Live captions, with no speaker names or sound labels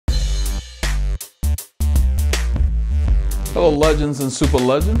Hello legends and super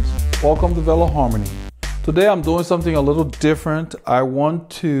legends, welcome to Veloharmony. Today I'm doing something a little different. I want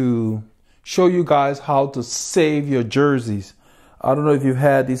to show you guys how to save your jerseys. I don't know if you've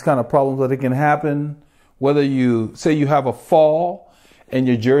had these kind of problems that it can happen, whether you say you have a fall and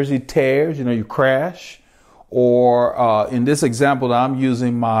your jersey tears, you crash, or in this example that I'm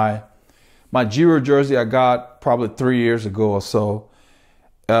using, my Giro jersey I got probably 3 years ago or so.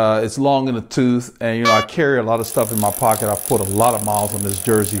 It's long in the tooth, and I carry a lot of stuff in my pocket. I put a lot of miles on this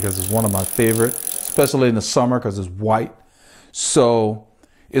jersey because it's one of my favorite, especially in the summer because it's white. So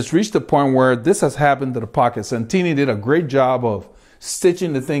it's reached a point where this has happened to the pocket. Santini did a great job of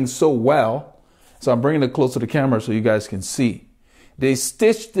stitching the thing so well. So I'm bringing it close to the camera so you guys can see. They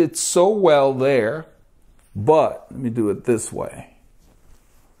stitched it so well there, but let me do it this way.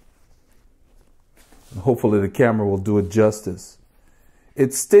 Hopefully the camera will do it justice.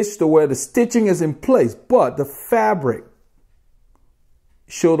 It's stitched to where the stitching is in place, but the fabric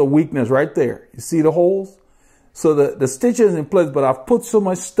showed a weakness right there. You see the holes? So the stitching is in place, but I've put so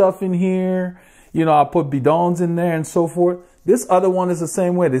much stuff in here. I put bidons in there and so forth. This other one is the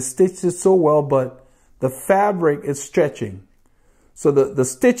same way. They stitched it so well, but the fabric is stretching. So the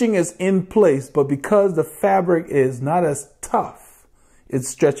stitching is in place, but because the fabric is not as tough, it's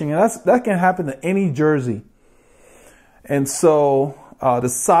stretching. And that can happen to any jersey. And so the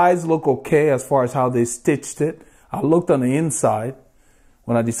sides look okay as far as how they stitched it. I looked on the inside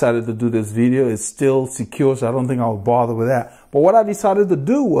when I decided to do this video. It's still secure, so I don't think I would bother with that. But what I decided to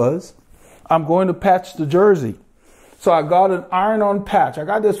do was I'm going to patch the jersey. So I got an iron-on patch. I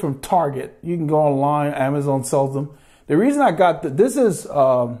got this from Target. You can go online. Amazon sells them. The reason I got this is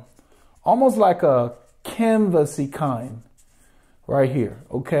almost like a canvasy kind right here,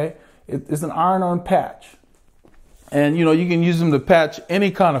 okay? It's an iron-on patch. And, you can use them to patch any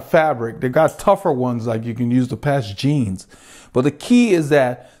kind of fabric. They got tougher ones like you can use to patch jeans. But the key is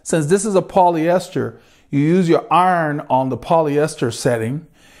that since this is a polyester, you use your iron on the polyester setting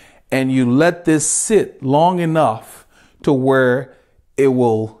and you let this sit long enough to where it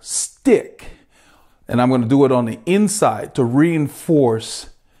will stick. And I'm going to do it on the inside to reinforce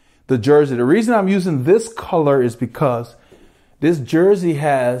the jersey. The reason I'm using this color is because this jersey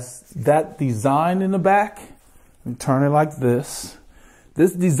has that design in the back. Let me turn it like this.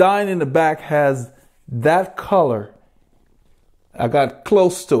 This design in the back has that color. I got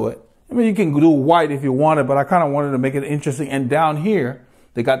close to it. I mean, you can do white if you want it, but I kind of wanted to make it interesting. And down here,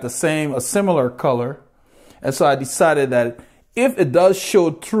 they got a similar color. And so I decided that if it does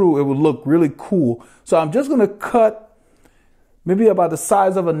show through, it would look really cool. So I'm just going to cut maybe about the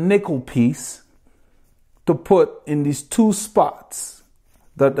size of a nickel piece to put in these two spots.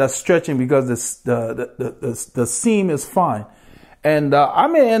 That's stretching because the seam is fine. And I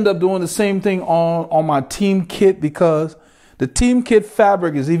may end up doing the same thing on my team kit because the team kit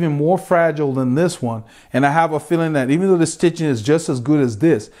fabric is even more fragile than this one. And I have a feeling that even though the stitching is just as good as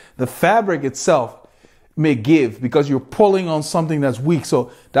this, the fabric itself may give because you're pulling on something that's weak.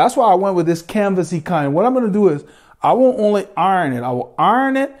 So that's why I went with this canvasy kind. What I'm going to do is I won't only iron it. I will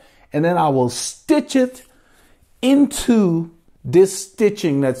iron it and then I will stitch it into this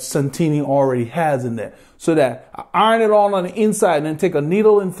stitching that Santini already has in there, so that I iron it on the inside and then take a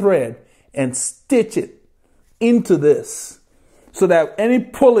needle and thread and stitch it into this so that any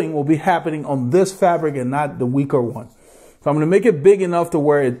pulling will be happening on this fabric and not the weaker one. So I'm going to make it big enough to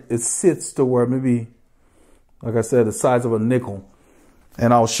where it sits to where maybe, like I said, the size of a nickel.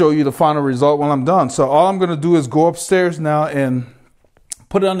 And I'll show you the final result when I'm done. So all I'm going to do is go upstairs now and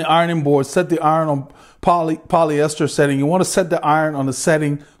put it on the ironing board, set the iron on polyester setting. You want to set the iron on the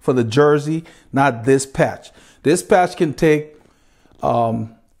setting for the jersey, not this patch. This patch can take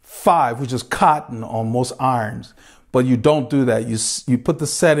 5, which is cotton on most irons, but you don't do that. You put the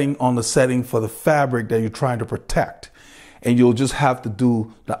setting on the setting for the fabric that you're trying to protect, and you'll just have to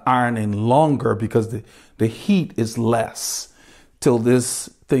do the ironing longer because the heat is less till this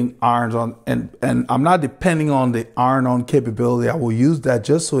thing irons on. And I'm not depending on the iron-on capability. I will use that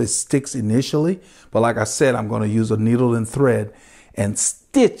just so it sticks initially. But like I said, I'm going to use a needle and thread and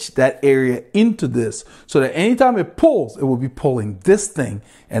stitch that area into this so that anytime it pulls, it will be pulling this thing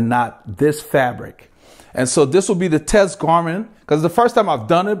and not this fabric. And so this will be the test garment because the first time I've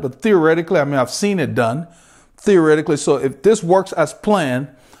done it, but theoretically, I've seen it done theoretically. So if this works as planned,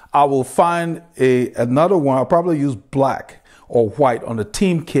 I will find another one. I'll probably use black or white on the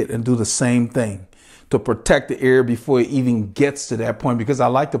team kit and do the same thing to protect the area before it even gets to that point, because I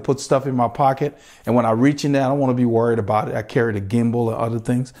like to put stuff in my pocket, and when I reach in there, I don't want to be worried about it. I carry the gimbal and other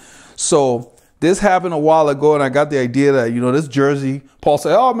things. So This happened a while ago, and I got the idea that, this jersey, Paul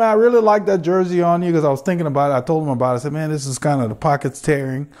said, oh, man, I really like that jersey on you, because I was thinking about it. I told him about it. I said, man, this is kind of the pockets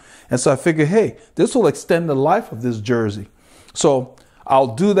tearing. And so I figured, hey, this will extend the life of this jersey. So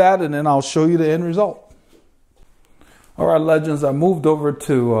I'll do that, and then I'll show you the end result. All right, legends, I moved over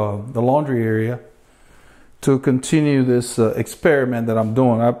to the laundry area to continue this experiment that I'm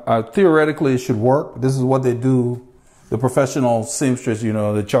doing. Theoretically, it should work. This is what they do. The professional seamstress,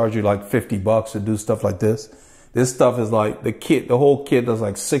 they charge you like $50 to do stuff like this. This stuff is like the whole kit does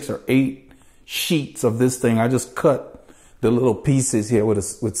like 6 or 8 sheets of this thing. I just cut the little pieces here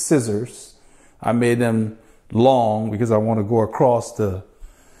with scissors. I made them long because I want to go across the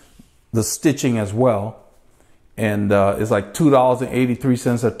stitching as well. And it's like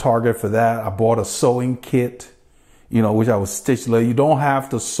 $2.83 at Target for that. I bought a sewing kit, which I would stitch later. You don't have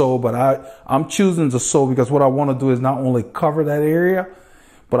to sew, but I'm choosing to sew because what I want to do is not only cover that area,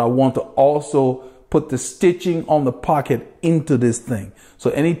 but I want to also put the stitching on the pocket into this thing.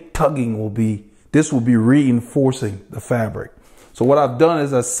 So any tugging this will be reinforcing the fabric. So what I've done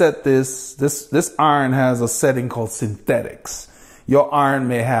is I set this iron has a setting called synthetics. Your iron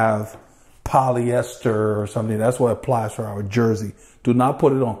may have polyester or something. That's what applies for our jersey. Do not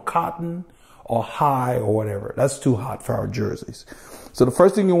put it on cotton or high or whatever. That's too hot for our jerseys. So the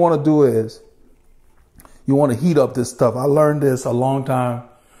first thing you want to do is you want to heat up this stuff. I learned this a long time.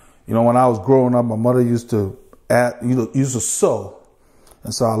 When I was growing up, my mother used to sew.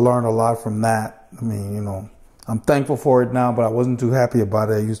 And so I learned a lot from that. I mean, I'm thankful for it now, but I wasn't too happy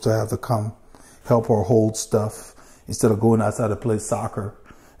about it. I used to have to come help her hold stuff instead of going outside to play soccer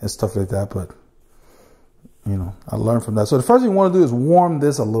and stuff like that. But, I learned from that. So the first thing you want to do is warm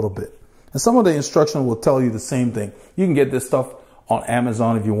this a little bit. And some of the instructions will tell you the same thing. You can get this stuff on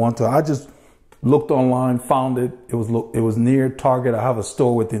Amazon if you want to. I just looked online, found it. It was near Target. I have a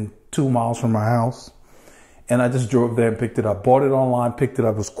store within 2 miles from my house. And I just drove there and picked it up. Bought it online, picked it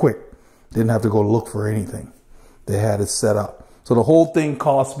up. It was quick. Didn't have to go look for anything. They had it set up. So the whole thing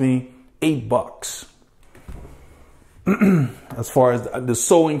cost me $8. As far as the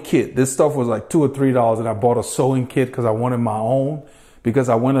sewing kit, this stuff was like $2 or $3. And I bought a sewing kit because I wanted my own. Because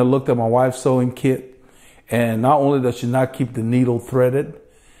I went and looked at my wife's sewing kit, and not only does she not keep the needle threaded,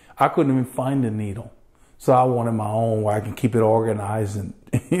 I couldn't even find the needle. So I wanted my own where I can keep it organized and,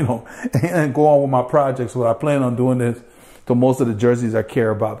 and go on with my projects. What I plan on doing this to most of the jerseys I care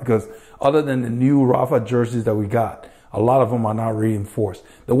about, because other than the new Rafa jerseys that we got, a lot of them are not reinforced.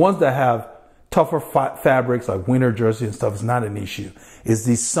 The ones that have tougher fabrics like winter jersey and stuff is not an issue. It's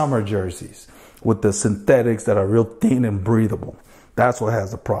these summer jerseys with the synthetics that are real thin and breathable. That's what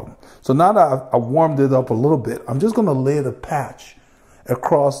has the problem. So now that I've warmed it up a little bit, I'm just going to lay the patch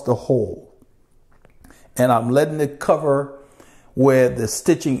across the hole. And I'm letting it cover where the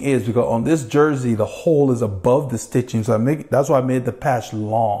stitching is, because on this jersey, the hole is above the stitching. So that's why I made the patch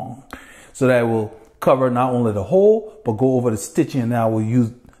long, so that it will cover not only the hole, but go over the stitching. And now we'll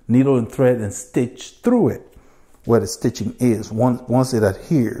use needle and thread and stitch through it where the stitching is once it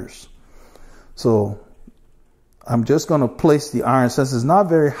adheres. So I'm just going to place the iron. Since it's not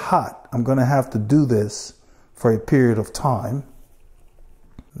very hot, I'm going to have to do this for a period of time.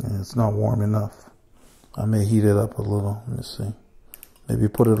 And it's not warm enough. I may heat it up a little. Let me see. Maybe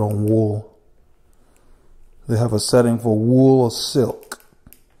put it on wool. They have a setting for wool or silk.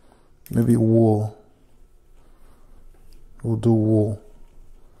 Maybe wool. We'll do wool.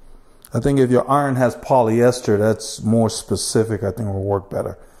 I think if your iron has polyester, that's more specific. I think it will work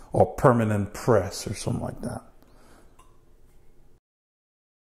better. Or permanent press or something like that.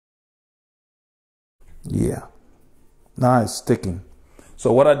 Yeah. Now it's sticking.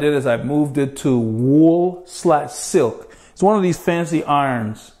 So what I did is I moved it to wool/silk. It's one of these fancy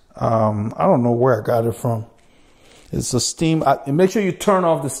irons. I don't know where I got it from. It's a steam. Make sure you turn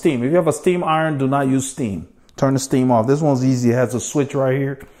off the steam. If you have a steam iron, do not use steam. Turn the steam off. This one's easy. It has a switch right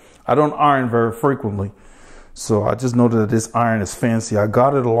here. I don't iron very frequently, so I just know that this iron is fancy. I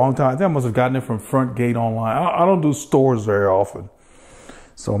got it a long time. I think I must have gotten it from Front Gate online. I don't do stores very often,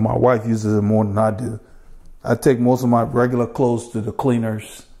 so my wife uses it more than I do. I take most of my regular clothes to the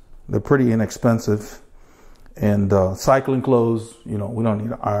cleaners. They're pretty inexpensive. And cycling clothes, we don't need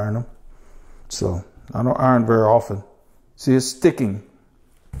to iron them. So I don't iron very often. See, it's sticking.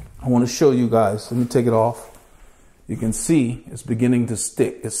 I want to show you guys. Let me take it off. You can see it's beginning to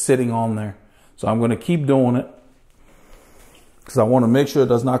stick. It's sitting on there. So I'm going to keep doing it because I want to make sure it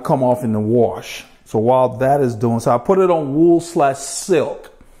does not come off in the wash. So while that is doing, so I put it on wool/silk.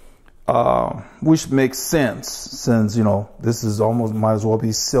 Which makes sense since, this is almost might as well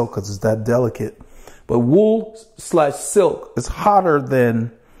be silk because it's that delicate. But wool/silk is hotter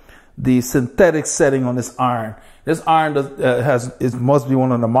than the synthetic setting on this iron. This iron it must be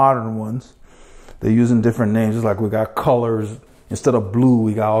one of the modern ones. They're using different names. It's like we got colors. Instead of blue,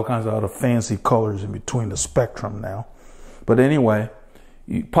 we got all kinds of other fancy colors in between the spectrum now. But anyway,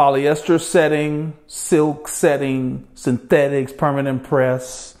 polyester setting, silk setting, synthetics, permanent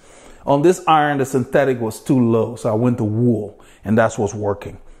press. On this iron, the synthetic was too low, so I went to wool, and that's what's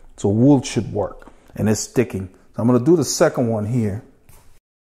working. So wool should work, and it's sticking. So I'm going to do the second one here.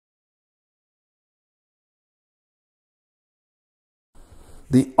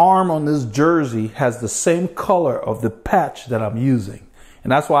 The arm on this jersey has the same color of the patch that I'm using.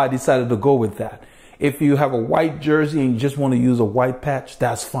 And that's why I decided to go with that. If you have a white jersey and you just want to use a white patch,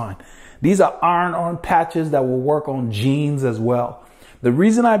 that's fine. These are iron-on patches that will work on jeans as well. The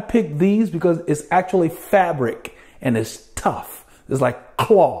reason I picked these because it's actually fabric and it's tough. It's like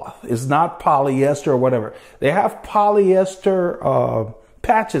cloth. It's not polyester or whatever. They have polyester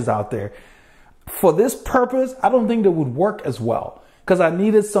patches out there. For this purpose, I don't think they would work as well, because I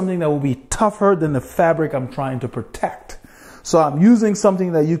needed something that would be tougher than the fabric I'm trying to protect. So I'm using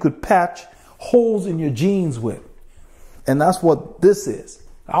something that you could patch holes in your jeans with. And that's what this is.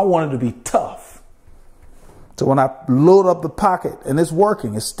 I want it to be tough. So when I load up the pocket, and it's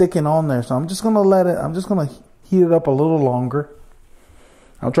working, it's sticking on there. So I'm just going to heat it up a little longer.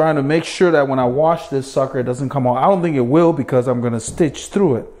 I'm trying to make sure that when I wash this sucker, it doesn't come off. I don't think it will because I'm going to stitch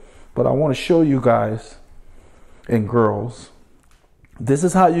through it. But I want to show you guys and girls. This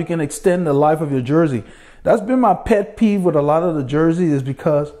is how you can extend the life of your jersey. That's been my pet peeve with a lot of the jerseys, is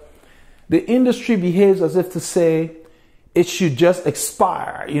because the industry behaves as if to say it should just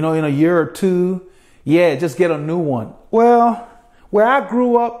expire, in a year or two. Yeah, just get a new one. Well, where I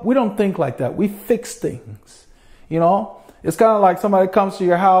grew up, we don't think like that. We fix things, It's kind of like somebody comes to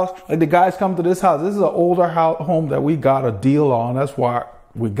your house, like the guys come to this house. This is an older home that we got a deal on. That's why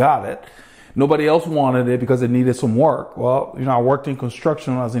we got it. Nobody else wanted it because it needed some work. Well, I worked in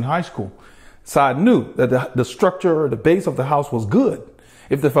construction when I was in high school. So I knew that the structure or the base of the house was good.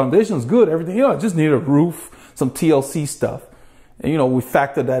 If the foundation is good, everything, it just needed a roof, some TLC stuff. And, we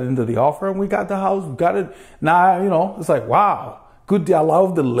factored that into the offer and we got the house, we got it. Now, it's like, wow, good deal. I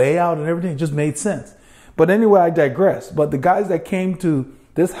love the layout and everything. It just made sense. But anyway, I digress. But the guys that came to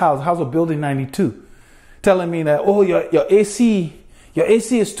this house of Building 92, telling me that, oh, your AC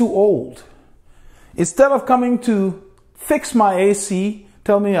is too old. Instead of coming to fix my AC,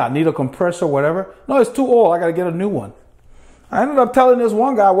 tell me I need a compressor or whatever. No, it's too old. I got to get a new one. I ended up telling this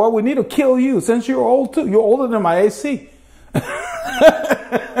one guy, well, we need to kill you since you're old too. You're older than my AC.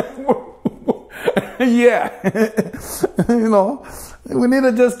 Yeah. We need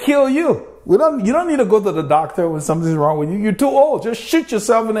to just kill you. You don't need to go to the doctor when something's wrong with you. You're too old. Just shoot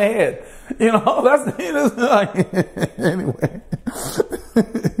yourself in the head. That's like, anyway.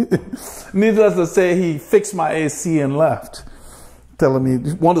 Needless to say, he fixed my AC and left, telling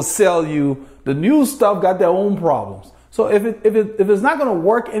me, want to sell you the new stuff, got their own problems. So if it's not going to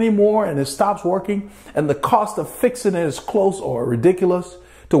work anymore and it stops working and the cost of fixing it is close or ridiculous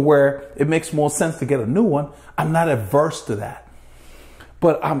to where it makes more sense to get a new one, I'm not averse to that.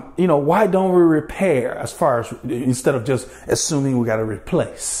 But why don't we repair instead of just assuming we got to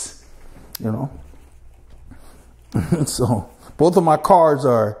replace, So both of my cars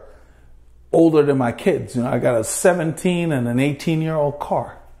are older than my kids. I got a 17 and an 18-year-old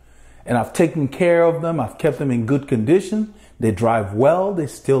car. And I've taken care of them. I've kept them in good condition. They drive well. They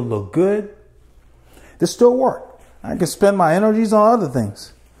still look good. They still work. I can spend my energies on other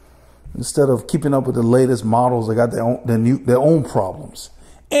things instead of keeping up with the latest models. They got their own problems.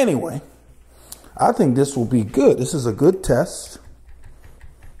 Anyway, I think this will be good. This is a good test.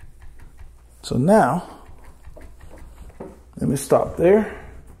 So now, let me stop there.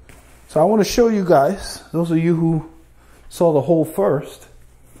 So I want to show you guys, those of you who saw the hole first,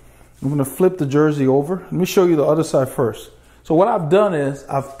 I'm going to flip the jersey over. Let me show you the other side first. So what I've done is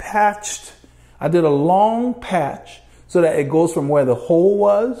I did a long patch so that it goes from where the hole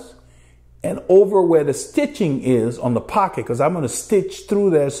was and over where the stitching is on the pocket, because I'm going to stitch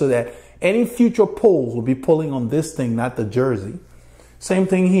through there so that any future pulls will be pulling on this thing, not the jersey. Same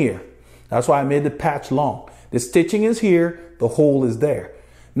thing here. That's why I made the patch long. The stitching is here, the hole is there.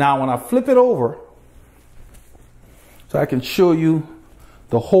 Now when I flip it over, so I can show you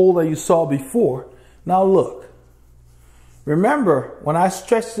the hole that you saw before. Now look, remember when I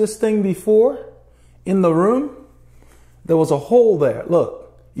stretched this thing before in the room, there was a hole there.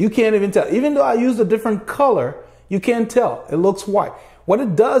 Look, you can't even tell. Even though I used a different color, you can't tell. It looks white. What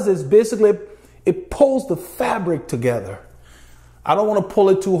it does is basically it pulls the fabric together. I don't want to pull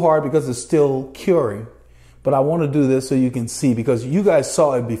it too hard because it's still curing. but I want to do this so you can see because you guys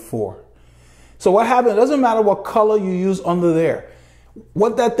saw it before. So what happens, it doesn't matter what color you use under there.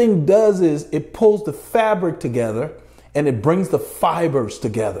 What that thing does is it pulls the fabric together and it brings the fibers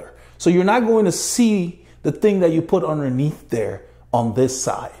together. So you're not going to see the thing that you put underneath there on this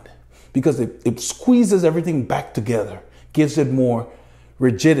side because it squeezes everything back together, gives it more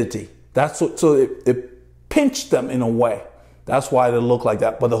rigidity. That's what, so it pinched them in a way. That's why they look like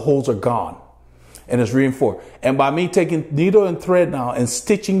that, but the holes are gone and it's reinforced. And by me taking needle and thread now and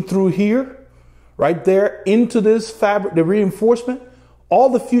stitching through here, right there into this fabric, the reinforcement, all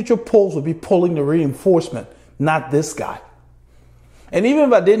the future pulls will be pulling the reinforcement, not this guy. And even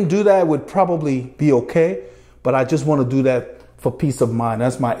if I didn't do that, it would probably be okay, but I just want to do that for peace of mind.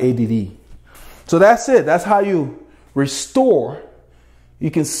 That's my ADD. So that's it. That's how you restore.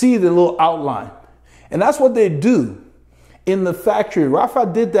 You can see the little outline. And that's what they do in the factory. Rafa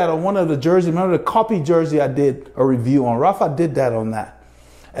did that on one of the jerseys. Remember the copy jersey I did a review on? Rafa did that on that.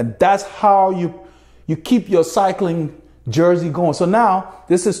 And that's how you keep your cycling jersey going. So now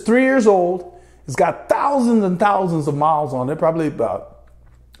this is 3 years old. It's got thousands and thousands of miles on it, probably about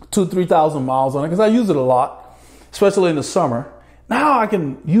 2,000-3,000 miles on it because I use it a lot, especially in the summer. Now I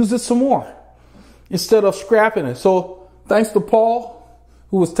can use it some more instead of scrapping it. So thanks to Paul,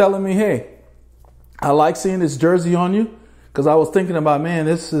 who was telling me, hey, I like seeing this jersey on you because I was thinking about, man,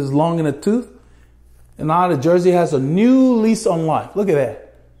 this is long in the tooth. And now the jersey has a new lease on life. Look at that.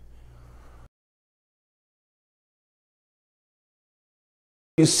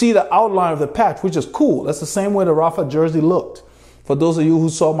 You see the outline of the patch, which is cool. That's the same way the Rafa jersey looked. For those of you who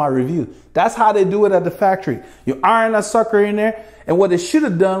saw my review, that's how they do it at the factory. You iron that sucker in there. And what they should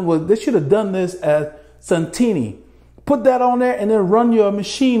have done was they should have done this at Santini. Put that on there and then run your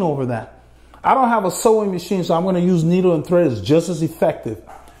machine over that. I don't have a sewing machine, so I'm going to use needle and thread. It's just as effective.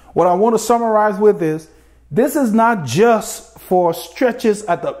 What I want to summarize with is this is not just for stretches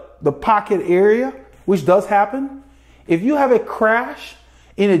at the pocket area, which does happen. If you have a crash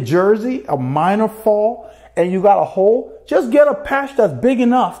in a jersey, a minor fall, and you got a hole, just get a patch that's big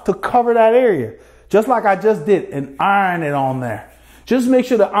enough to cover that area. Just like I just did, and iron it on there. Just make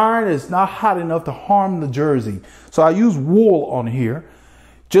sure the iron is not hot enough to harm the jersey. So I use wool on here.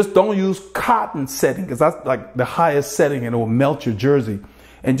 Just don't use cotton setting because that's like the highest setting and it will melt your jersey.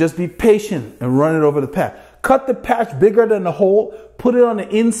 And just be patient and run it over the patch. Cut the patch bigger than the hole, put it on the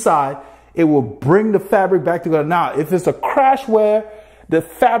inside. It will bring the fabric back together. Now, if it's a crash where the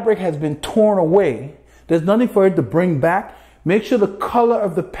fabric has been torn away, there's nothing for it to bring back. Make sure the color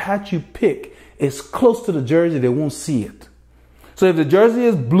of the patch you pick is close to the jersey. They won't see it. So if the jersey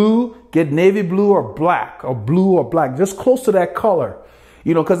is blue, get navy blue or black, or blue or black, just close to that color.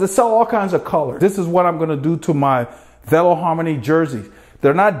 You know, because they sell all kinds of colors. This is what I'm going to do to my Veloharmony jerseys.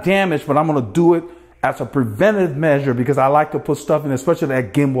 They're not damaged, but I'm going to do it as a preventative measure because I like to put stuff in, especially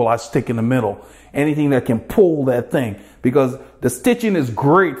that gimbal I stick in the middle. Anything that can pull that thing. Because the stitching is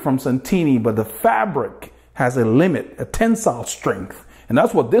great from Santini, but the fabric has a limit, a tensile strength. And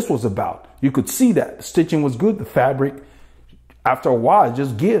that's what this was about. You could see that. The stitching was good. The fabric, after a while, it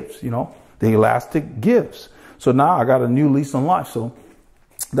just gives, you know. The elastic gives. So now I got a new lease on life. So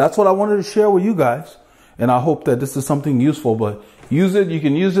that's what I wanted to share with you guys. And I hope that this is something useful. But use it. You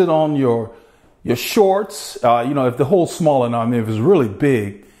can use it on your shorts. You know, if the hole's small enough, I mean, if it's really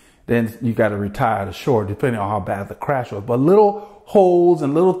big, then you got to retire the short, depending on how bad the crash was. But little holes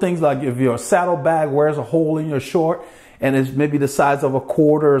and little things like if your saddlebag wears a hole in your short and it's maybe the size of a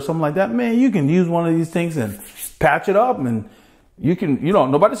quarter or something like that, man, you can use one of these things and patch it up and you can, you know,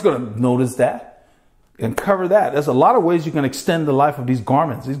 nobody's going to notice that and cover that. There's a lot of ways you can extend the life of these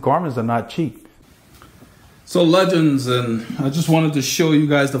garments. These garments are not cheap. So legends, and I just wanted to show you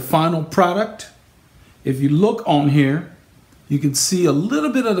guys the final product. If you look on here, you can see a little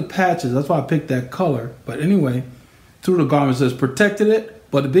bit of the patches. That's why I picked that color. But anyway, through the garment, it says protected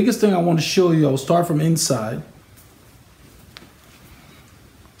it. But the biggest thing I want to show you, I'll start from inside.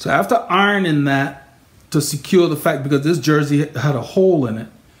 So after ironing that to secure the fact, because this jersey had a hole in it,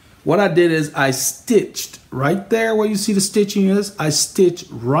 what I did is I stitched right there where you see the stitching is. I stitched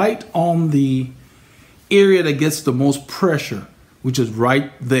right on the area that gets the most pressure, which is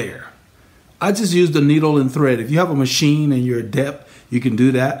right there. I just used the needle and thread. If you have a machine and you're adept, you can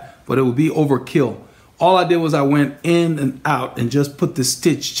do that, but it would be overkill. All I did was I went in and out and just put the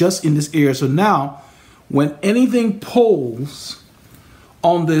stitch just in this area. So now when anything pulls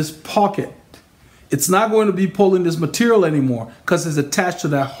on this pocket, it's not going to be pulling this material anymore because it's attached to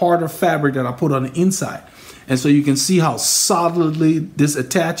that harder fabric that I put on the inside. And so you can see how solidly this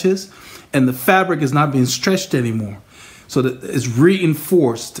attaches and the fabric is not being stretched anymore. so that it's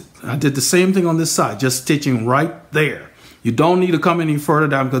reinforced. I did the same thing on this side, just stitching right there. You don't need to come any further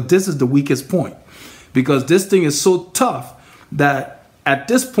down because this is the weakest point, because this thing is so tough that at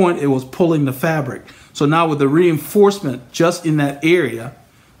this point it was pulling the fabric. So now with the reinforcement just in that area,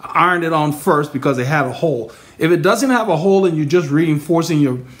 I ironed it on first because it had a hole. If it doesn't have a hole and you're just reinforcing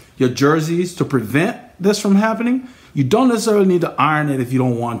your jerseys to prevent this from happening, you don't necessarily need to iron it if you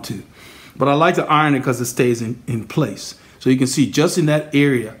don't want to. But I like to iron it because it stays in place. So you can see just in that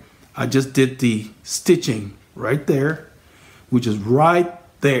area, I just did the stitching right there, which is right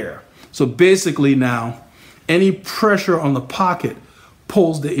there. So basically now, any pressure on the pocket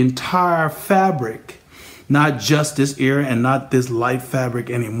pulls the entire fabric, not just this area and not this light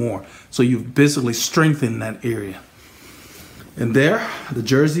fabric anymore. So you've basically strengthened that area. And there, the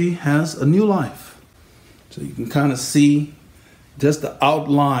jersey has a new life. So you can kind of see just the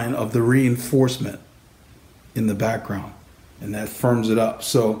outline of the reinforcement in the background, and that firms it up.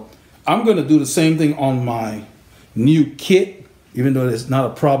 So I'm going to do the same thing on my new kit, even though it's not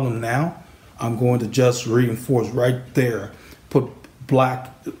a problem now. I'm going to just reinforce right there, put black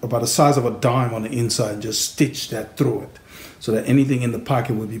about the size of a dime on the inside and just stitch that through it so that anything in the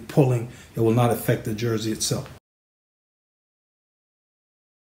pocket will be pulling. It will not affect the jersey itself.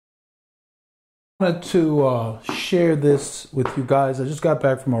 I wanted to share this with you guys. I just got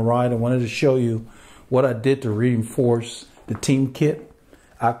back from a ride. I wanted to show you what I did to reinforce the team kit.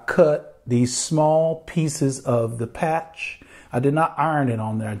 I cut these small pieces of the patch. I did not iron it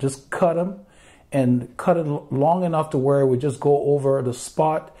on there. I just cut them and cut it long enough to where it would just go over the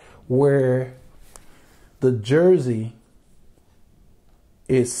spot where the jersey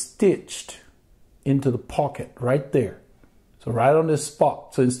is stitched into the pocket right there. So right on this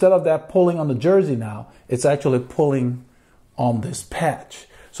spot. So instead of that pulling on the jersey now, it's actually pulling on this patch.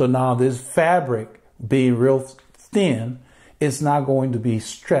 So now this fabric being real thin, it's not going to be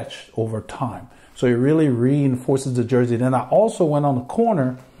stretched over time. So it really reinforces the jersey. Then I also went on the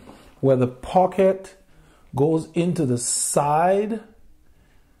corner where the pocket goes into the side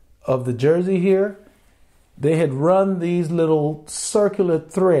of the jersey here. They had run these little circular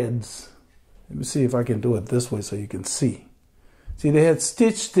threads. Let me see if I can do it this way so you can see. See, they had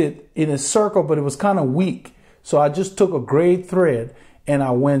stitched it in a circle, but it was kind of weak. So I just took a gray thread and I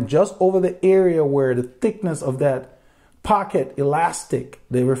went just over the area where the thickness of that pocket elastic,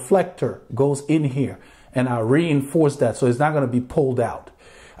 the reflector, goes in here. And I reinforced that so it's not going to be pulled out.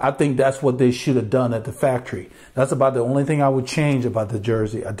 I think that's what they should have done at the factory. That's about the only thing I would change about the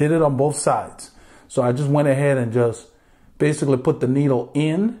jersey. I did it on both sides. So I just went ahead and just basically put the needle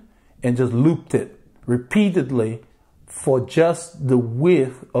in and just looped it repeatedly for just the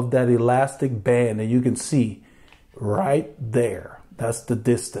width of that elastic band. And you can see right there, that's the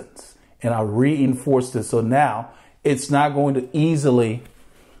distance. And I reinforced it. So now it's not going to easily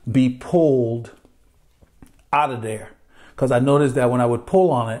be pulled out of there. Because I noticed that when I would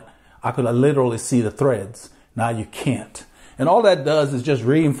pull on it, I could literally see the threads. Now you can't. And all that does is just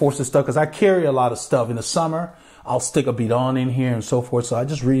reinforce the stuff, because I carry a lot of stuff. In the summer, I'll stick a bidon in here and so forth. So I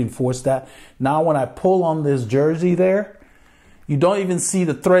just reinforce that. Now when I pull on this jersey there, you don't even see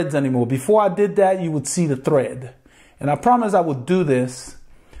the threads anymore. Before I did that, you would see the thread. And I promised I would do this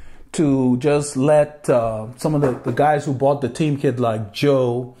to just let some of the guys who bought the team kit, like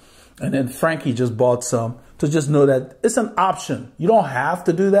Joe, and then Frankie just bought some, to just know that it's an option. You don't have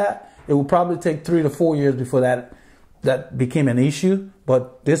to do that. It will probably take 3 to 4 years before that became an issue.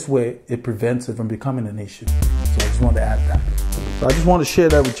 But this way, it prevents it from becoming an issue. So I just wanted to add that. So I just want to share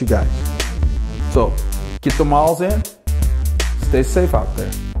that with you guys. So get the miles in. Stay safe out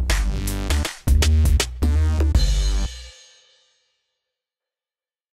there.